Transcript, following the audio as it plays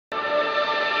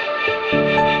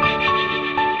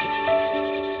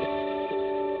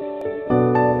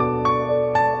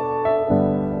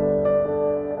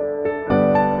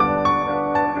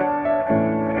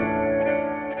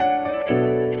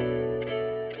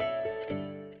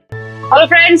Hello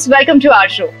friends, welcome to our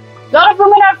show. A lot of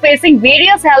women are facing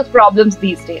various health problems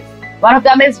these days. One of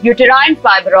them is uterine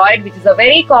fibroid, which is a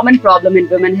very common problem in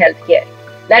women healthcare.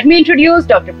 Let me introduce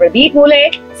Dr.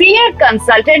 Pradeep, Senior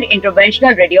Consultant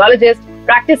Interventional Radiologist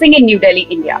practicing in New Delhi,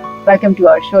 India. Welcome to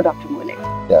our show, Dr. Mule.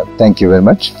 Yeah, thank you very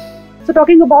much. So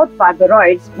talking about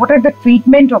fibroids, what are the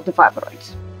treatment of the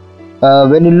fibroids?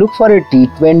 When you look for a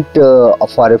treatment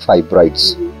for a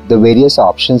fibroids, the various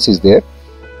options is there.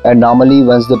 And normally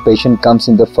once the patient comes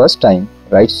in the first time,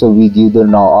 right, so we give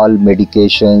them all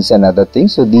medications and other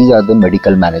things. So these are the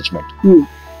medical management.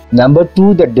 Number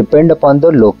two, that depend upon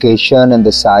the location and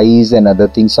the size and other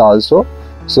things also.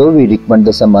 So we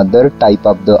recommend some other type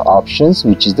of the options,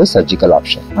 which is the surgical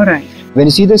option. All right. When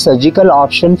you see the surgical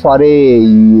option for a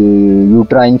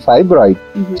uterine fibroid,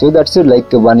 so that's it,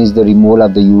 like one is the removal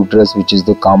of the uterus, which is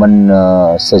the common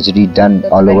surgery done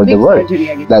all over the world.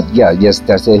 Surgery,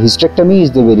 that's a hysterectomy is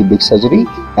the very big surgery,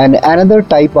 and another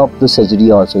type of the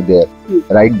surgery also there,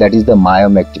 right? That is the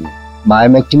myomectomy.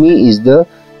 Myomectomy is the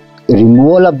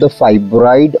removal of the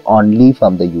fibroid only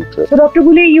from the uterus. So Dr.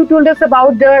 Gule, you told us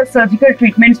about the surgical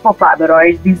treatments for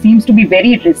fibroids. These seems to be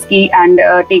very risky and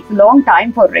takes a long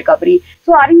time for recovery.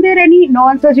 So aren't there any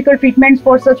non-surgical treatments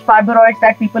for such fibroids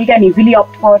that people can easily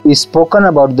opt for? We spoken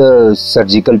about the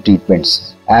surgical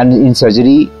treatments, and in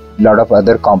surgery lot of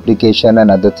other complication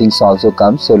and other things also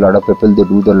come. So a lot of people, they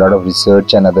do a lot of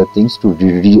research and other things to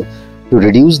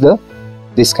reduce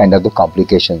this kind of the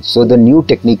complications. So the new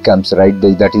technique comes, right,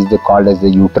 that is called as the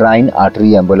uterine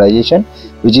artery embolization,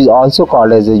 which is also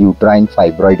called as the uterine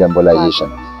fibroid embolization.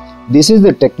 This is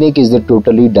the technique is the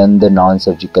totally done the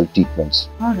non-surgical treatments.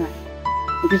 All right.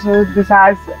 Okay, so this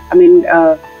has,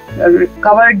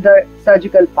 covered the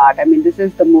surgical part. This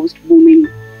is the most booming.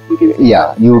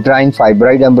 Yeah, uterine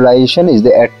fibroid embolization is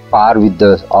at par with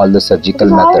all the surgical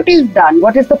methods. How it is done?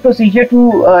 What is the procedure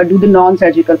to do the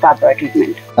non-surgical fibroid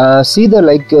treatment?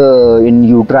 In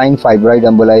uterine fibroid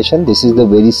embolization, this is the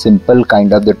very simple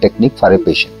kind of the technique for a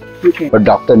patient. Okay. But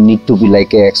doctor need to be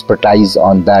like a expertise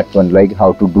on that one, like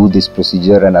how to do this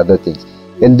procedure and other things.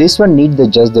 And this one need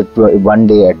just the 1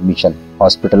 day admission.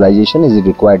 Hospitalization is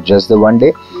required just the 1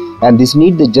 day, and this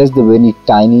need just the very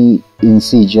tiny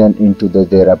incision into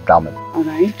their abdomen. All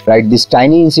right. Right. This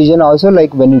tiny incision also,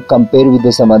 like when you compare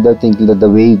with some other things, the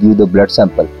way you give the blood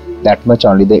sample, that much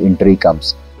only the entry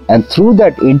comes. And through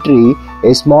that entry,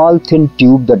 a small thin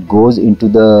tube that goes into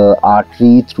the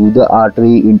artery, through the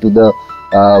artery into the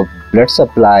blood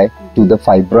supply to the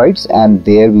fibroids, and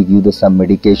there we give some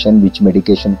medication, which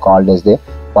medication called as the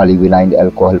polyvinyl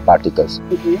alcohol particles.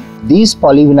 These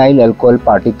polyvinyl alcohol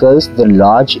particles, they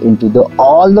lodge into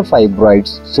all the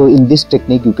fibroids. So in this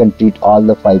technique, you can treat all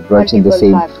the fibroids in the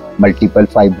same multiple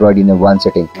fibroid in one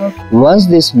setting. Once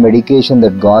this medication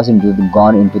that gone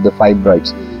into the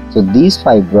fibroids, so these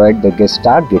fibroids they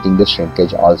start getting the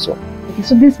shrinkage also. Okay,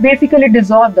 so this basically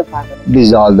dissolve the fibroids.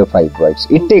 Dissolve the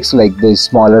fibroids. It takes like the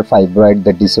smaller fibroid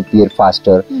that disappear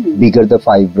faster, bigger the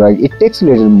fibroid. It takes a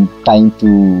little time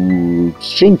to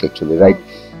shrink actually, right?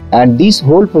 And this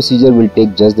whole procedure will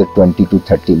take just the 20 to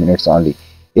 30 minutes only.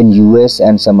 In US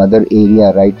and some other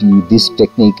area, right, this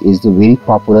technique is very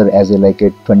popular as a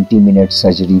 20-minute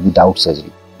surgery without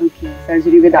surgery. Okay,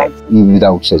 surgery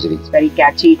without surgery. It's very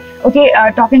catchy. Okay,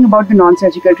 talking about the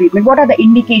non-surgical treatment, what are the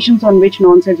indications on which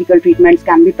non-surgical treatments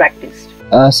can be practiced?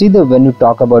 When you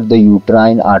talk about the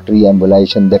uterine artery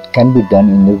embolization, that can be done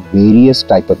in the various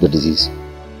type of the disease.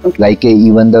 Okay. Like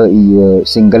even the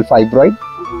single fibroid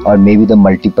or maybe the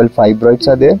multiple fibroids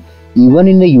are there. Even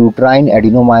in the uterine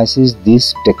adenomyosis,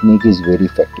 this technique is very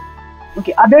effective.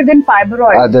 Okay, other than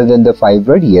fibroid? Other than the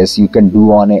fibroid, yes, you can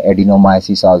do on a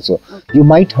adenomyosis also. Okay. You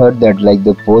might heard that like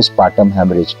the postpartum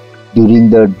hemorrhage. During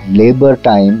the labor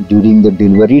time, during the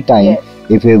delivery time, yes.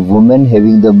 If a woman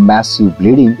having the massive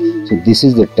bleeding, so this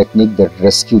is the technique that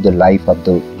rescue the life of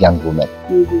the young woman.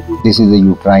 This is the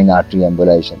uterine artery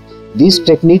embolization. This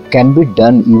technique can be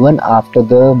done even after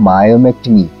the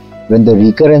myomectomy, when the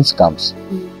recurrence comes.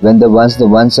 When once the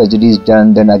one surgery is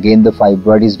done, then again the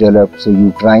fibroid is developed. So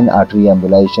uterine artery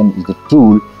embolization is the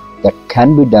tool that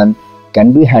can be done,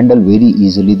 can be handled very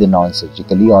easily the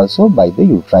non-surgically also by the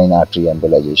uterine artery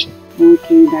embolization.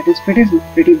 Okay, that is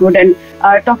pretty good. And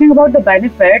talking about the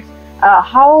benefits,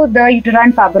 how the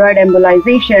uterine fibroid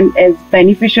embolization is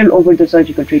beneficial over the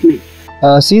surgical treatment?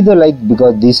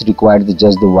 Because this required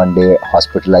just the 1 day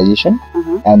hospitalization,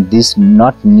 and this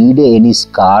not need any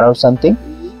scar or something.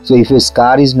 So if a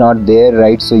scar is not there,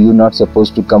 right, so you're not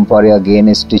supposed to come for again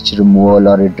a stitch removal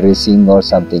or a dressing or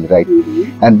something, right?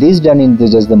 And this done in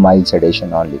just the mild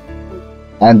sedation only.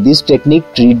 And this technique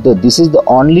this is the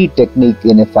only technique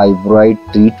in a fibroid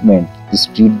treatment This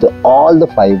treat all the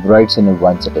fibroids in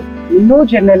one setting. No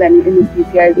general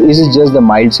anesthesia. This is just the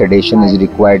mild sedation is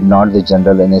required, not the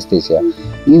general anesthesia.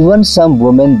 Even some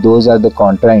women, those are the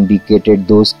contraindicated,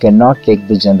 those cannot take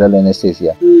the general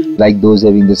anesthesia. Like those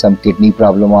having some kidney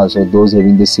problem also, those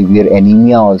having the severe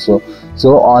anemia also.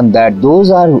 So on that,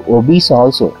 those are obese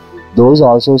also. Those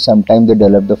also sometimes they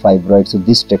develop the fibroids. So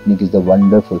this technique is the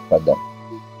wonderful for them.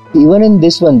 Even in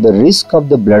this one, the risk of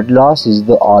the blood loss is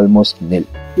the almost nil.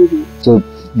 So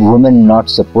women not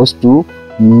supposed to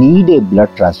need a blood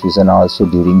transfusion also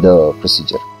during the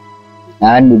procedure.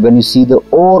 And when you see the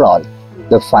overall,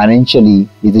 the financially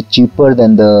is cheaper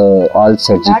than the all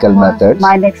surgical methods.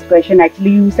 My next question,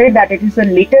 actually, you said that it is the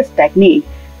latest technique,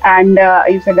 and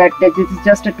you said that this is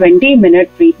just a 20-minute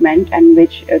treatment and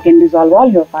which can resolve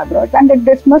all your fibroids, and that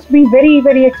this must be very,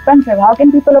 very expensive. How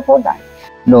can people afford that?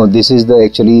 No, this is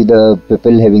actually the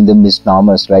people having the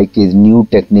misnomers, right? Is new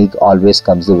technique always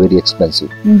comes very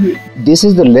expensive. This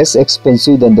is the less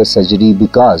expensive than the surgery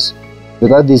because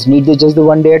this needs just the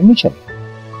 1 day admission.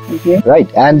 Okay. Right,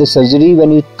 and the surgery,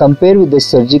 when you compare with the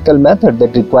surgical method,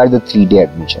 that requires the 3-day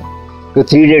admission. The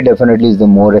 3-day definitely is the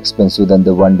more expensive than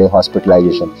the 1 day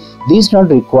hospitalization. These not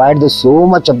required so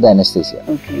much of the anesthesia.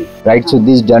 Okay. Right, so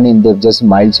this done in the just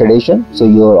mild sedation. So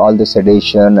your all the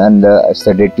sedation and the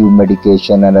sedative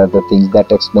medication and other things,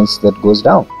 that expense that goes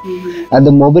down. And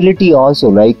the mobility also,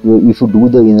 like if you do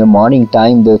in the morning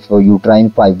time for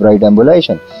uterine fibroid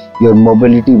embolization, your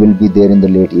mobility will be there in the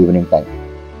late evening time.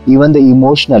 Even the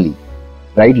emotionally,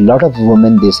 right? Lot of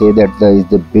women, they say that is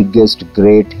the biggest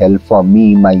great help for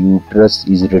me. My uterus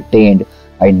is retained.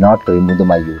 I not remove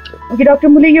my uterus. Okay, Dr.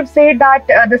 Muli, you've said that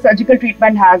the surgical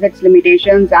treatment has its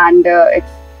limitations and its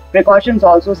precautions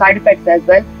also, side effects as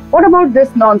well. What about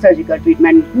this non-surgical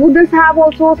treatment? Would this have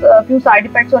also a few side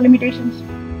effects or limitations?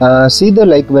 See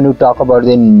when you talk about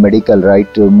the medical,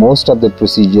 right? Most of the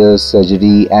procedures,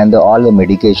 surgery, and all the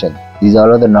medication, these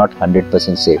all are not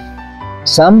 100% safe.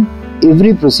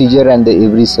 Every procedure and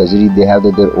every surgery, they have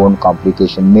their own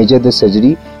complication. Major the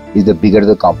surgery is the bigger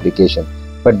the complication.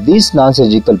 But this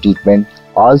non-surgical treatment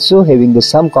also having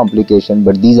some complication,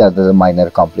 but these are the minor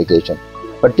complication.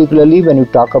 Particularly when you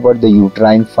talk about the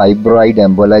uterine fibroid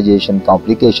embolization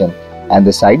complication and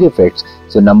the side effects.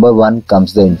 So number 1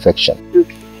 comes the infection.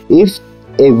 If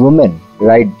a woman,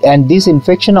 right, and this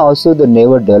infection also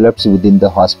never develops within the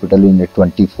hospital in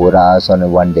 24 hours on a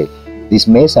 1 day. This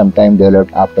may sometimes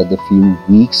develop after the few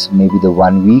weeks, maybe the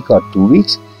 1 week or 2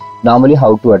 weeks. Normally,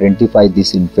 how to identify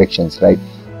these infections, right?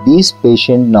 These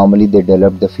patients normally they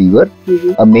develop the fever,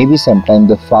 or maybe sometimes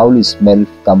the foul smell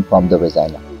come from the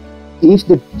vagina. If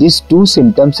these 2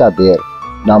 symptoms are there,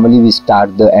 normally we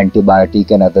start the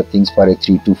antibiotic and other things for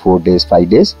 3 to 4 days, 5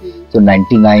 days. So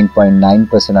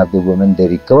 99.9% of the women, they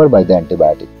recover by the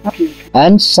antibiotic.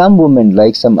 And some women,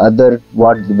 like some other,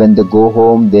 when they go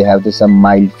home, they have some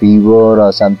mild fever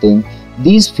or something.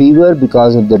 These fever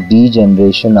because of the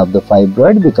degeneration of the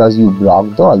fibroid, because you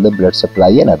blocked all the blood supply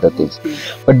and other things.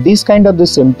 But this kind of the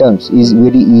symptoms is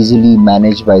very easily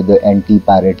managed by the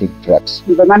antipyretic drugs.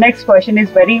 But my next question is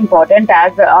very important,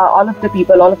 as all of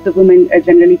the women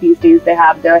generally these days, they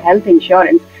have their health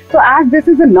insurance. So as this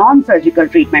is a non-surgical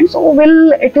treatment, so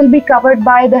will it be covered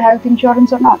by the health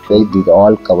insurance or not? They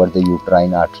all cover the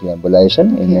uterine artery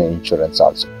embolization in insurance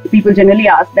also. People generally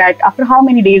ask that after how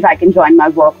many days I can join my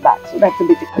work back. So that's a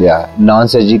basic question. Yeah,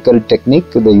 non-surgical technique,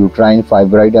 the uterine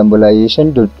fibroid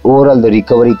embolization, overall the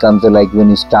recovery comes like when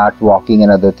you start walking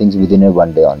and other things within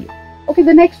 1 day only. Okay,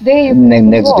 the next day?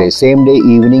 Next day, same day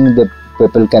evening, the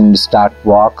people can start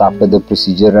walk after the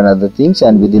procedure and other things,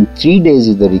 and within 3 days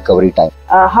is the recovery time.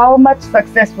 How much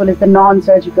successful is the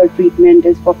non-surgical treatment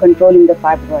is for controlling the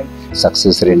fibroids?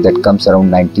 Success rate that comes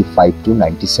around 95 to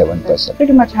 97%.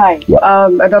 Pretty much high. Yeah.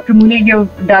 Dr. Muli, you've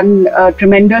done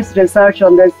tremendous research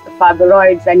on this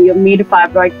fibroids and you've made a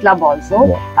fibroid club also.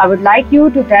 Yeah. I would like you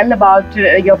to tell about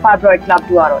your fibroid club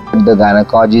to our audience. The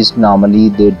gynecologists normally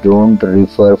they don't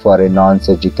refer for a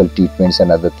non-surgical treatments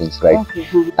and other things, right? Okay.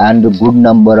 And a good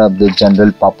number of the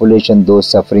general population, those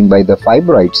suffering by the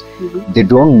fibroids, they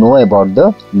don't know about the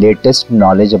latest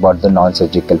knowledge about the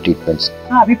non-surgical treatments.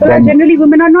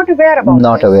 Women are not aware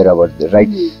about it, right?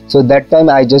 So that time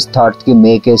I just thought to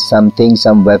make some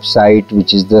website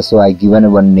which is so I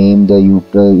given one name, the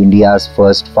India's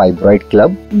first fibroid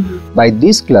club. By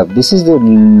this club, this is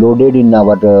loaded in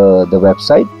our the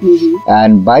website,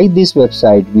 and by this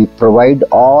website we provide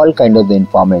all kind of the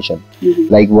information,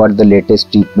 like what the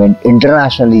latest treatment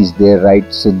internationally is there,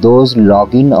 right? So those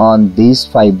log in on this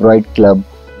fibroid club.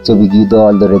 So we give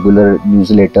all the regular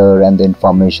newsletter and the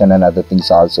information and other things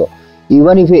also.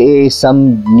 Even if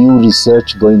some new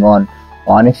research going on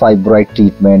on a fibroid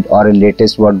treatment or a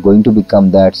latest what going to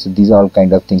become that. So these all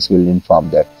kind of things will inform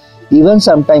that. Even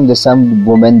sometimes some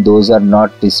women, those are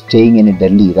not staying in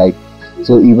Delhi, right?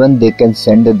 So even they can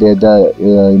send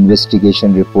the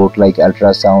investigation report like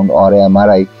ultrasound or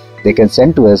MRI. They can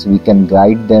send to us. We can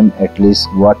guide them at least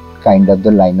what kind of the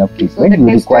line of treatment you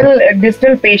require.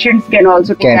 Distal patients can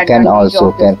also can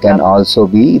also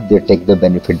be, they take the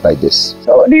benefit by this.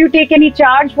 So do you take any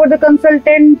charge for the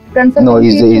consultant? No,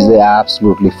 is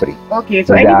absolutely free. Okay,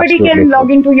 so anybody can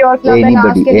log into your club and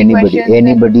ask any questions?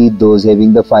 Anybody, those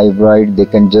having the fibroid, they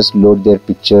can just load their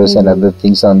pictures and other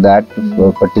things on that,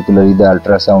 particularly the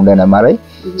ultrasound and MRI.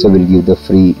 So we'll give the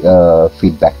free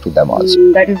feedback to them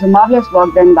also. That is a marvelous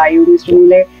work done by you, Mr.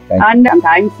 Mule. And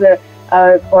thanks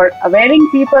for awareing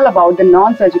people about the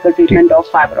non-surgical treatment of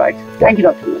fibroids. Thank you,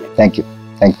 Dr. Mule. Thank you.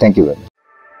 Thank you very much.